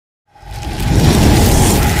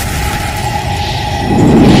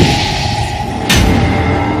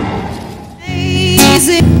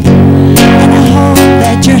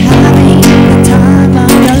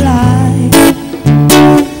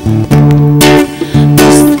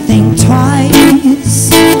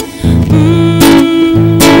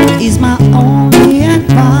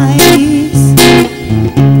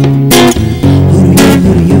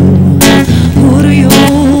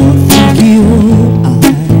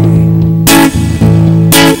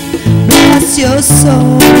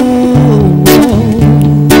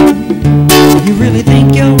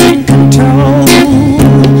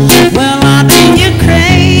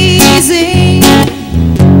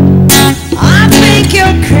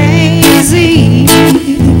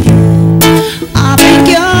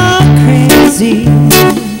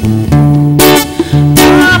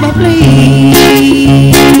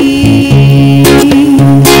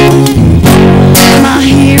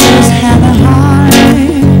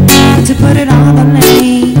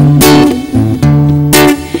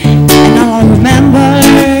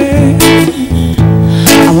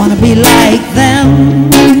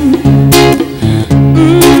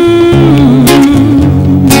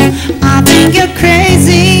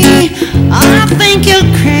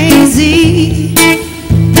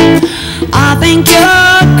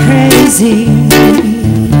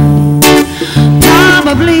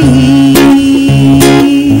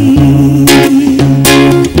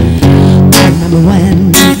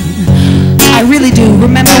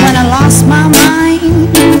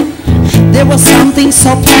was something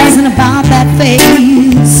so pleasant about that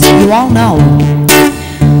face. You all know.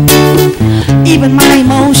 Even my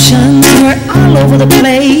emotions were all over the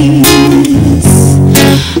place.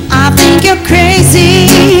 I think you're crazy.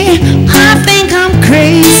 I think I'm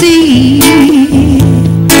crazy.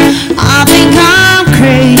 I think I'm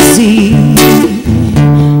crazy.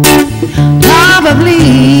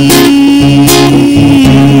 Probably.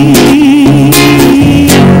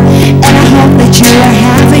 And I hope that you are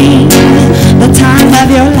having the time of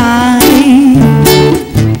your life.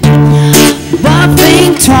 But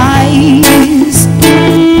think twice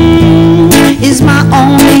is my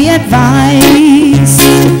only advice.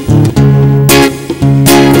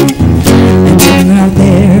 And when you're out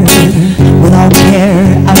there without care,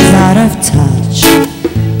 I was out of touch.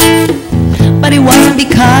 But it wasn't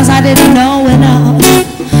because I didn't know enough.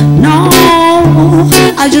 No,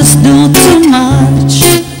 I just knew too much.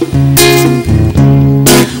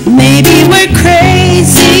 Maybe we're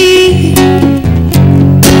crazy.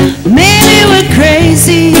 Maybe we're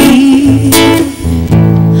crazy.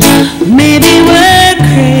 Maybe we're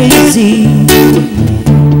crazy.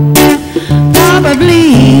 Probably.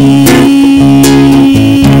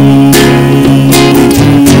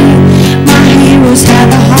 My heroes had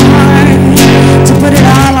the heart to put it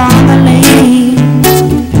all on the lane.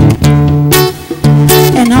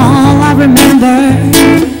 And all I remember,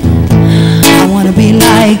 I want to be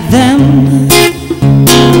like them.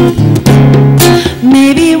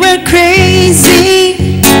 Maybe we're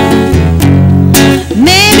crazy.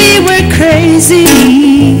 Maybe we're crazy.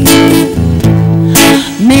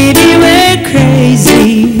 Maybe we're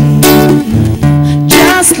crazy.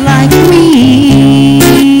 Just like me.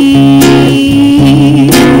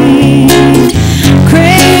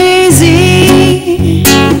 Crazy.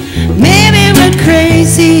 Maybe we're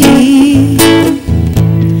crazy.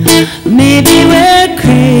 Maybe we're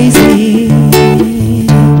crazy.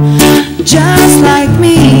 Just like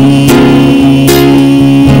me.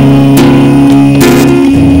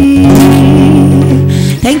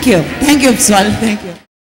 Thank you, Psual. Thank you.